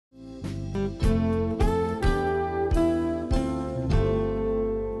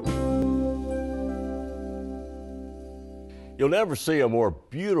You'll never see a more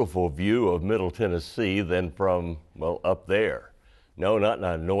beautiful view of Middle Tennessee than from, well, up there. No, not in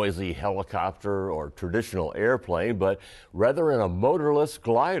a noisy helicopter or traditional airplane, but rather in a motorless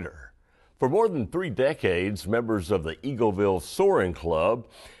glider. For more than 3 decades, members of the Eagleville Soaring Club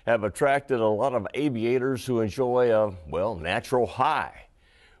have attracted a lot of aviators who enjoy a, well, natural high.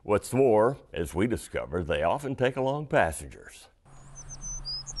 What's more, as we discovered, they often take along passengers.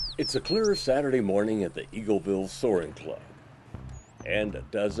 It's a clear Saturday morning at the Eagleville Soaring Club, and a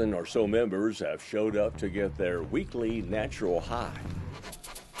dozen or so members have showed up to get their weekly natural high.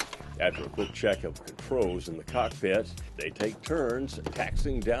 After a quick check of controls in the cockpit, they take turns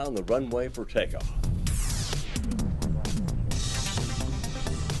taxiing down the runway for takeoff.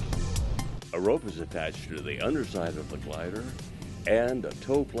 A rope is attached to the underside of the glider, and a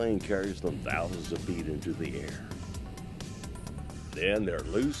tow plane carries them thousands of feet into the air. Then they're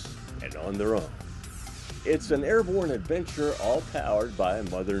loose and on their own. It's an airborne adventure all powered by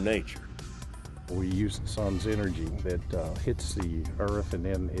Mother Nature. We use the sun's energy that hits the earth and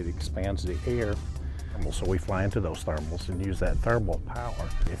then it expands the air. So we fly into those thermals and use that thermal power.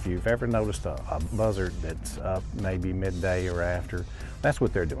 If you've ever noticed a buzzard that's up maybe midday or after, that's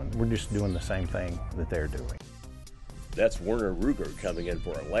what they're doing. We're just doing the same thing that they're doing. That's Werner Ruger coming in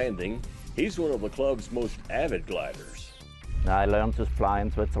for a landing. He's one of the club's most avid gliders. I learned to fly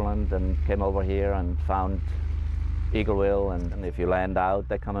in Switzerland and came over here and found Eagleville, and if you land out,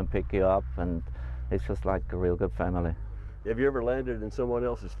 they come and pick you up, and it's just like a real good family. Have you ever landed in someone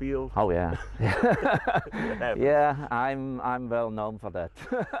else's field? Oh yeah. Yeah, I'm well known for that.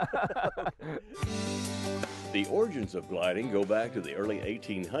 The origins of gliding go back to the early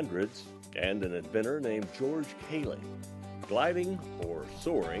 1800s and an inventor named George Cayley. Gliding, or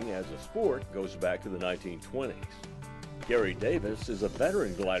soaring as a sport, goes back to the 1920s. Gary Davis is a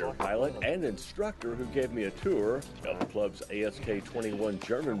veteran glider pilot and instructor who gave me a tour of the club's ASK-21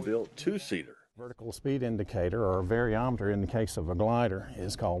 German-built two-seater. Vertical speed indicator, or a variometer in the case of a glider,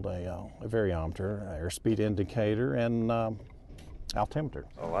 is called a variometer, airspeed indicator, and altimeter.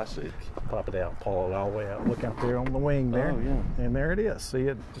 Oh, I see. Pop it out, pull it all the way out. Look out there on the wing there. Oh, yeah. And there it is. See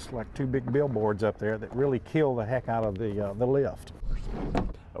it? Just like 2 big billboards up there that really kill the heck out of the lift.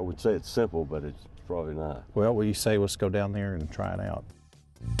 I would say it's simple, but it's probably not. Well, what you say, let's go down there and try it out.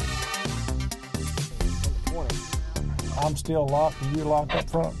 I'm still locked. Are you locked up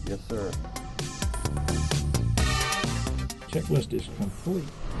front? Yes, sir. Checklist is complete.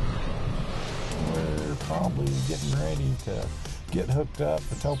 We're probably getting ready to get hooked up.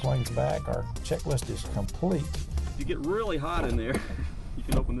 The tow plane's back. Our checklist is complete. If you get really hot in there, you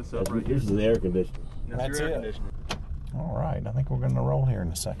can open this up right here. This is the air conditioner. That's your air conditioner. All right, I think we're going to roll here in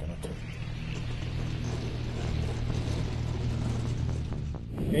a second or two.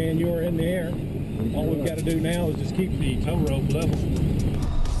 And you're in the air. All we've got to do now is just keep the tow rope level.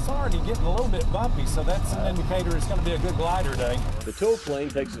 It's already getting a little bit bumpy, so that's an indicator it's going to be a good glider day. The tow plane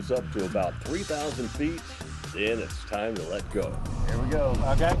takes us up to about 3,000 feet. Then it's time to let go. Here we go.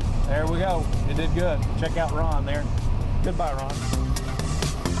 Okay, there we go. It did good. Check out Ron there. Goodbye, Ron.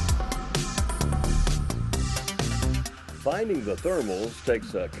 Finding the thermals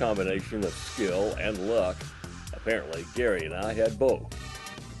takes a combination of skill and luck. Apparently, Gary and I had both.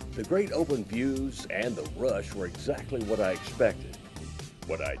 The great open views and the rush were exactly what I expected.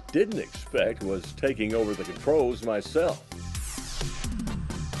 What I didn't expect was taking over the controls myself.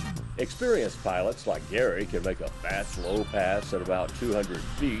 Experienced pilots like Gary can make a fast low pass at about 200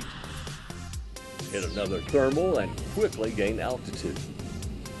 feet, hit another thermal, and quickly gain altitude.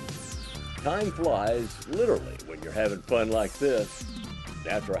 Time flies literally when you're having fun like this.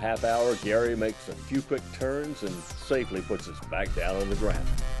 After a half hour, Gary makes a few quick turns and safely puts us back down on the ground.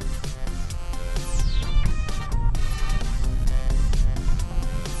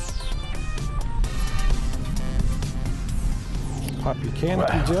 Pop your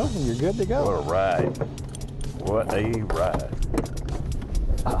canopy, Joe, and you're good to go. What a ride. What a ride.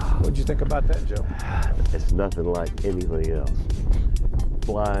 What'd you think about that, Joe? It's nothing like anything else.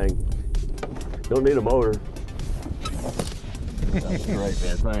 Flying. Don't need a motor. That was great,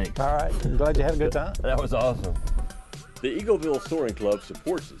 man. Thanks. All right. I'm glad you had a good time. That was awesome. The Eagleville Soaring Club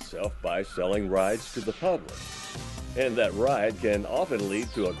supports itself by selling rides to the public. And that ride can often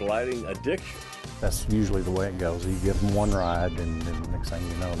lead to a gliding addiction. That's usually the way it goes. You give them one ride, and then the next thing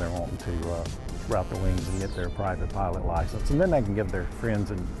you know, they're wanting to route the wings and get their private pilot license. And then they can give their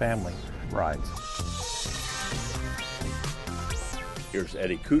friends and family rides. Here's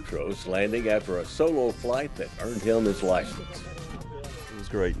Eddie Koutros landing after a solo flight that earned him his license. It was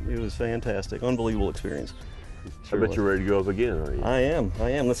great. It was fantastic. Unbelievable experience. I bet you're ready to go up again, are you? I am.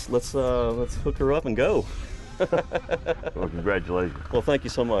 Let's hook her up and go. Well, congratulations. Well, thank you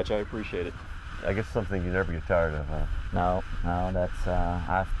so much. I appreciate it. I guess something you never get tired of, huh? No, that's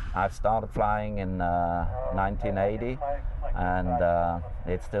I've started flying in 1980, and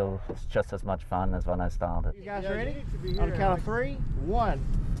it's just as much fun as when I started. You guys ready? On the count of 3, 1,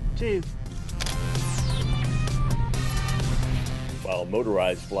 2. While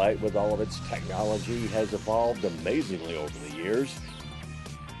motorized flight, with all of its technology, has evolved amazingly over the years,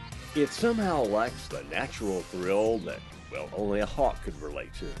 it somehow lacks the natural thrill that, well, only a hawk could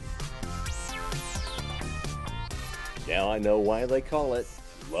relate to. Now I know why they call it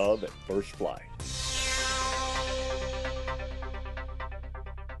love at first flight.